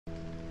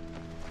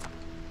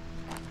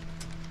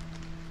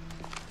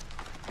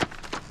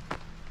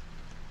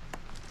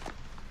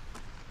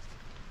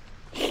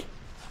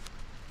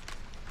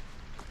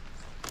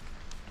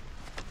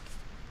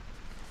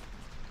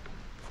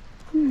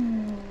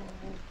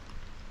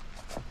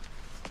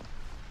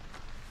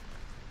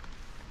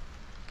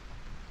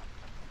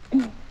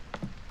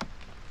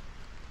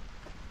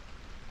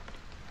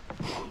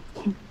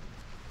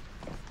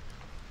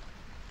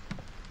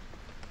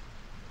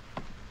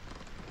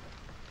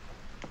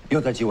又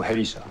在记我黑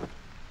历史了。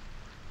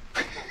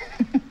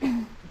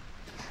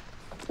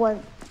我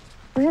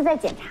不是在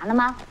检查呢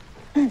吗？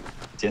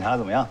检查的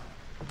怎么样？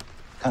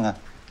看看。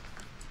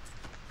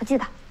不记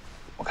得。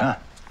我看。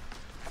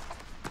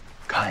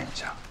看一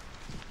下。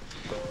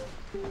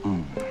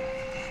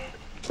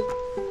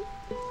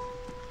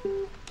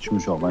需不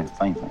需要我帮你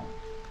翻一翻？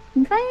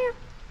你翻呀。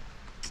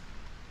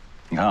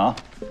你看啊，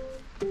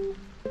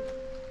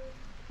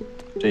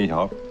这一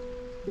条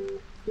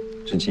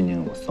是纪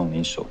念我送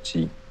你手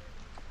机，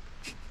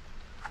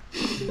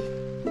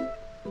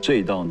这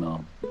一道呢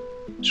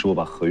是我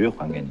把合约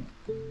还给你，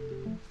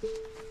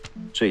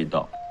这一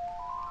道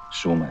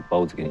是我买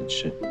包子给你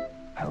吃，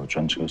还有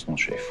专车送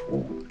水服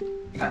务，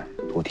你看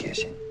多贴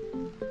心。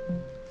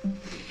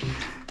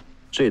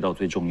这一道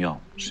最重要，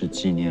是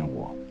纪念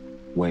我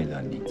为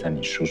了你在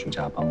你叔叔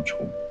家帮厨。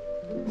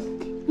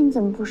那你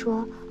怎么不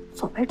说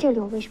左边这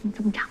溜为什么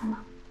这么长呢？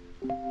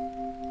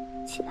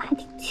记得还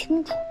挺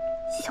清楚，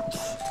小气。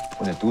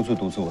我得督促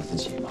督促我自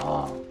己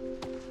嘛。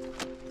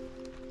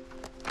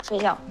睡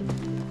觉。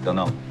等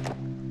等，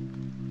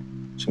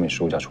是你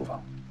叔叔家厨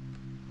房，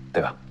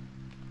对吧？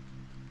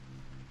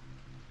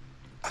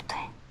不对。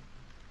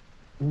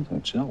你怎么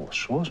知道我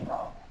说什么？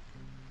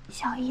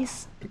小意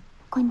思，不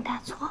过你打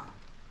错了。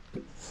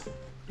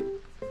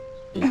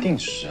一定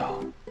是啊！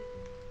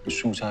你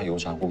叔家油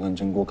炸锅跟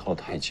蒸锅靠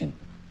得太近，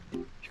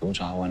油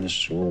炸完的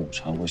食物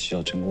常会吸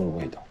到蒸锅的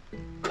味道，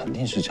肯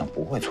定是这样，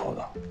不会错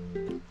的。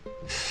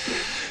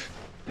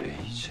哎，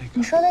这个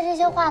你说的这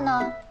些话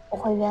呢，我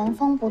会原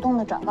封不动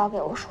的转告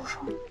给我叔叔。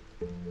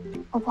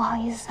我不好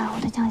意思啊，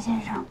我的江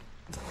先生，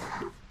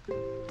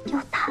又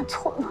打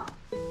错了，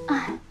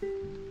哎。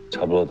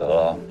差不多得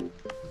了，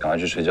赶快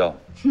去睡觉。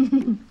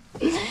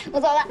我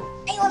走了。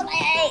哎呦我的妈呀！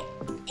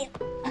哎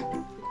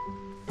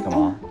呦！干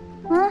嘛？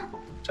嗯？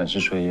展示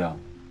睡衣啊？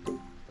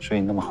睡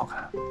衣那么好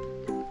看？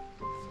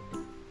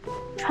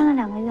穿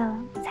了2个月了，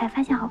才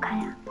发现好看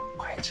呀。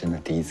我还真的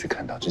第一次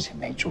看到，之前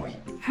没注意。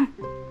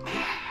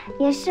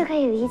也是可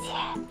以理解，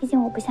毕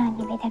竟我不像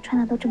你每天穿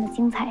的都这么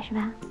精彩，是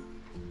吧？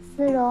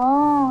丝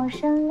绒、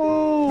深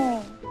V。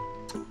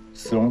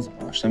丝绒怎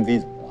么了？深 V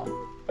怎么了？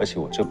而且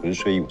我这不是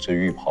睡衣，我这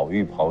浴袍，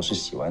浴袍是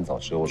洗完澡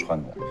之后穿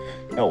的。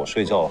要我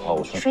睡觉的话，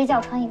我穿。睡觉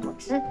穿衣服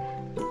知。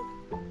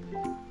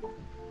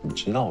你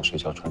知道我睡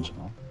觉穿什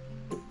么？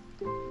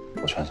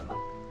我穿什么？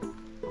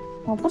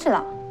我不知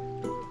道。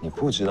你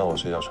不知道我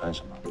睡觉穿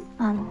什么？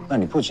嗯。那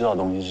你不知道的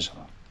东西是什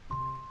么？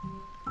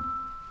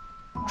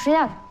我睡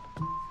觉去。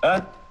哎，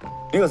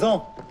李可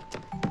松。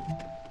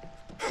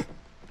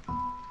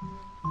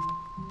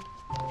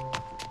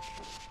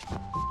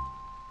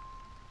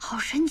好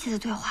神奇的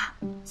对话，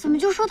怎么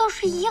就说到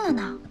睡衣了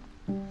呢？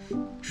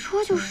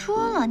说就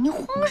说了，你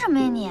慌什么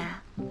呀你？哎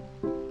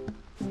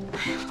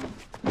呀，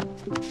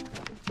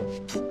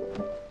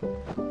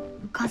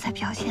刚才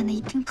表现的一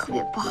定特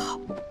别不好，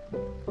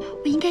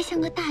我应该像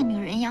个大女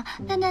人一样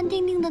淡淡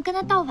定定的跟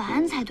他道晚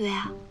安才对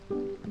啊。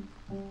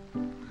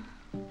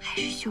还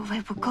是修为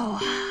不够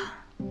啊。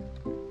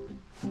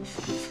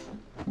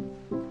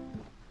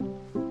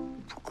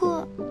不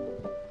过，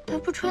他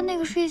不穿那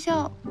个睡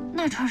觉，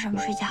那穿什么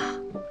睡觉啊？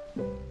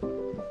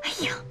哎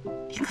呀，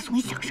李可松，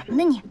你想什么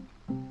呢你？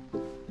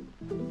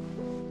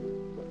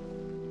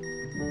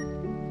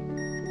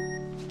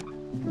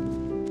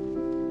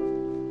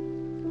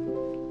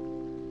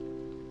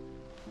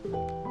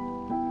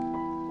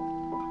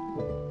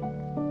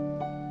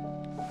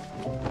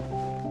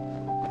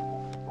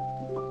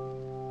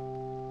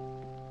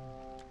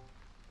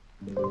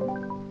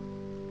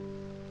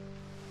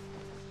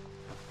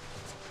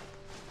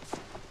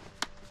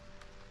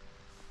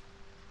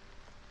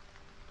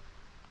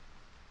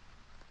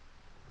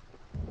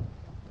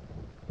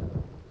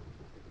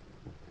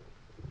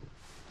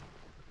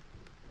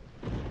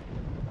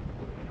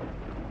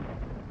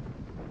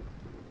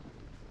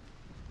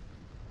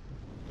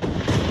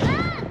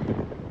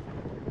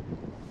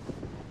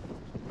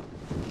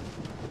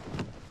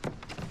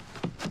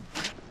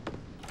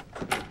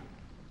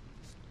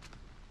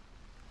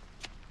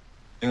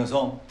林可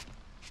松，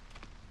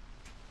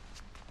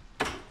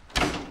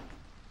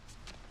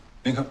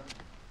林可，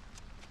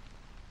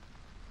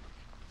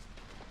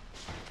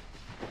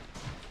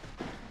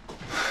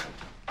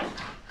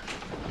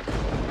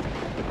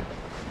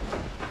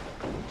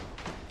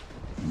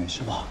你没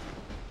事吧？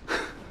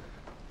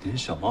你是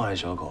小猫还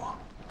是小狗啊？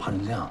怕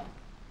成这样？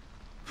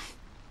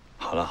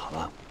好了好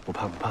了，不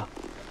怕不怕，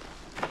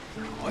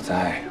我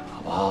在，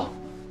好不好？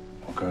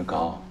我个儿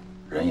高，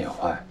人也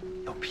坏，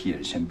要劈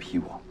人先劈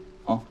我。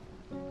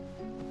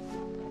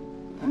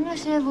 那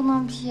谁也不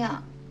能劈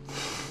啊！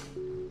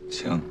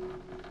行，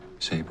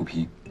谁也不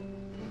劈。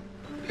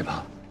别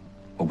怕，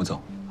我不走，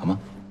好吗？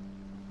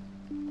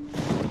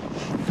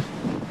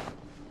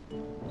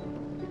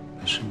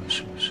没事没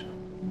事没事。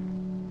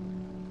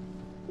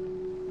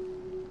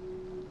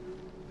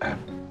哎，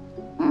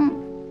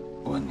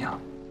我问你啊，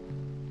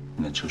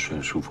你在这睡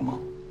得舒服吗？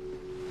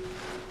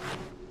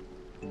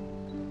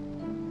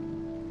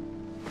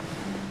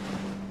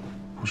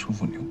不舒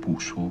服你又不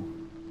说。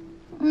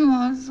那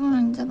我要说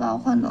了，你再把我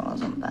换走了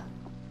怎么办？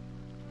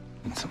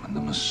你怎么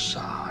那么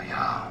傻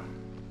呀？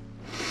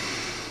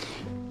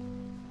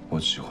我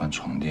只换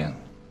床垫，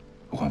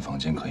不换房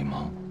间，可以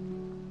吗？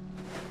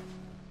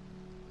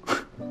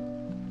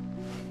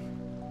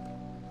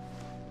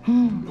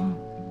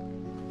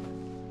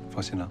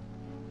放心了。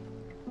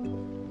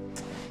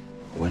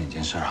我问你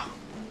件事啊，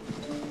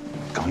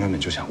刚原本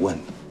就想问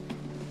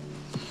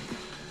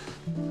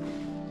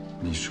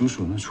你叔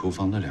叔那厨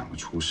房的2个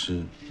厨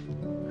师，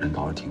人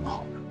倒是挺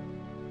好的，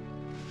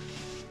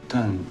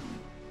但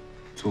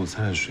做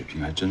菜的水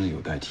平还真的有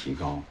待提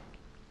高。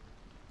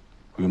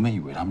我原本以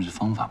为他们是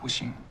方法不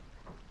行，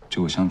结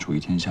果相处1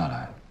天下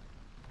来，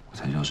我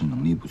才知道是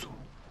能力不足。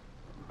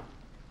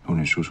如果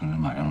你叔叔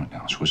能把让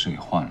2个厨师给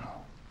换了，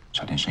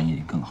小店生意一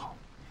定更好。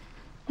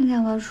那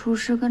2个厨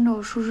师跟着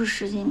我叔叔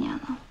10几年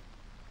了，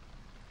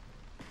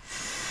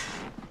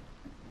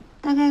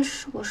大概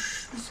是我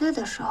10岁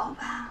的时候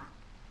吧，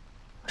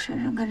我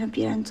婶婶跟着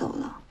别人走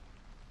了。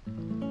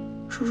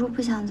叔叔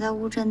不想在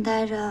乌镇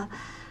待着，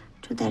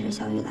就带着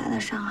小雨来了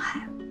上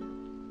海。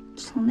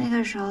从那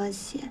个时候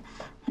起，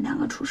那2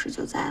个厨师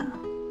就在了。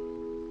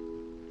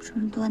这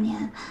么多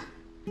年，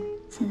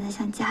现在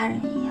像家人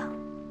一样。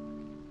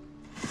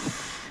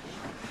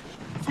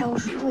在我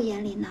叔叔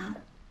眼里呢，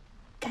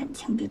感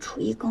情比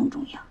厨艺更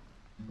重要。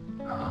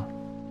啊？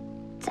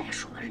再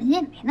说了，人家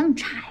也没那么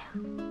差呀。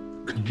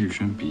跟玉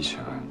轩比起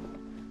来，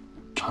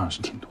差的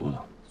是挺多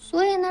的。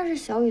所以那是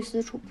小雨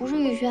私厨，不是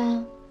玉轩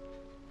啊。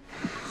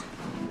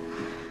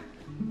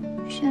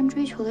玉轩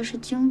追求的是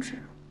精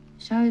致，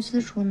小雨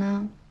私厨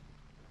呢，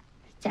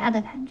是家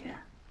的感觉。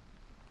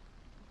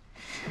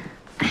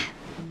哎，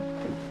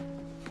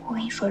我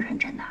跟你说认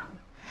真的，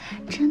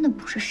真的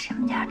不是谁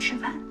家吃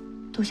饭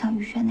都像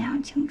玉轩那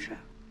样精致。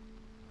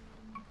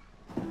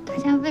大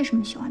家为什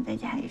么喜欢在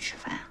家里吃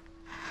饭啊？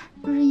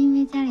就是因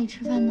为家里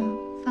吃饭呢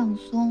放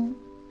松、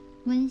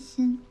温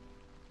馨。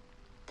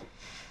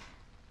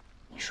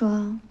你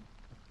说，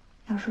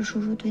要是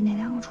叔叔对那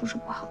2个厨师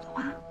不好的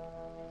话，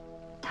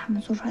他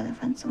们做出来的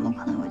饭怎么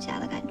可能有家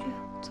的感觉？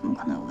怎么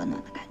可能有温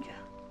暖的感觉？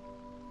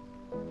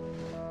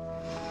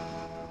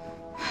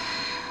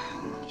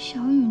小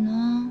雨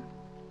呢，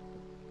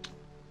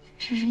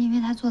只是因为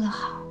他做得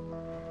好，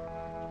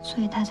所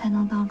以他才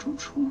能当主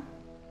厨。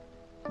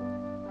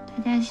大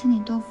家心里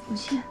都服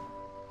气。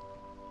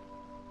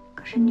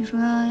可是你说，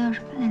要是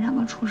把那2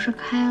个厨师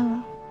开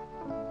了，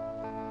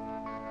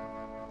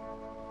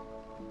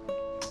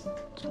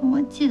从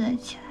我记得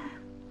起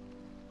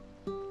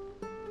来，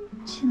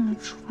进了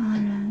厨房的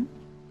人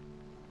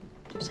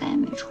就再也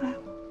没出来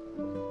过。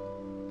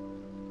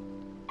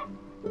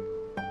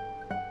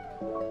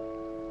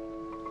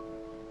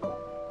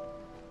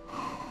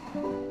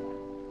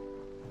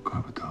怪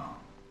不得，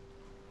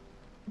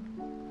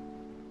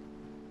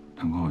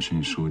难怪我去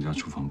你叔叔家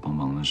厨房帮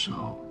忙的时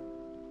候，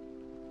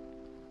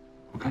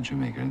我感觉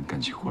每个人干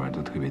起活来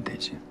都特别得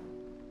劲。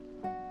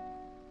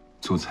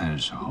做菜的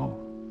时候，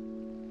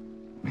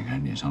每个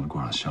人脸上都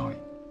挂着笑意。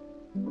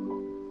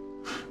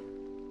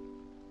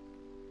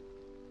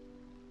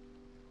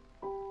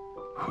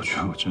我觉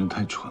得我真的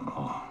太蠢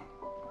了，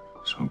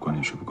什么管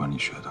理学不管理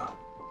学的。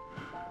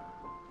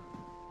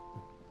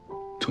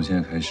从现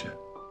在开始，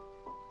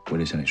我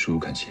得向你叔叔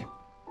看齐。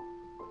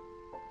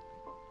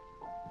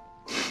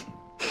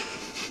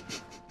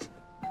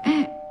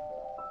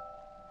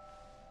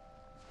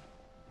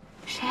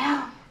谁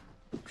啊？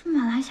这么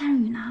晚了还下着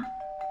雨呢？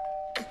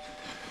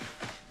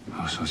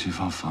我手机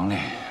放房里，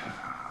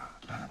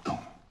懒得动。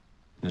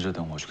你在这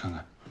等我，去看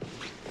看。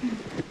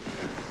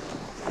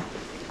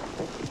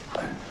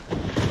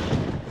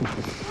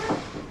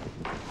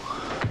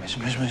没事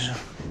没事没事，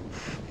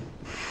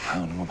哪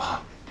有那么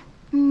怕？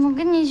我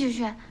跟你一起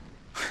去。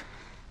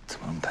怎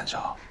么那么胆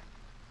小？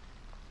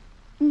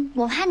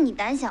我怕你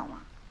胆小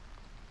嘛。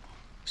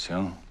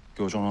行，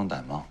给我壮壮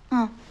胆嘛。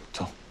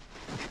走。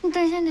你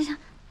等一下，等一下，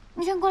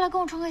你先过来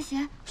跟我穿个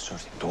鞋。事儿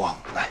挺多，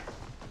来。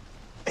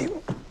哎呦，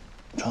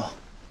穿好。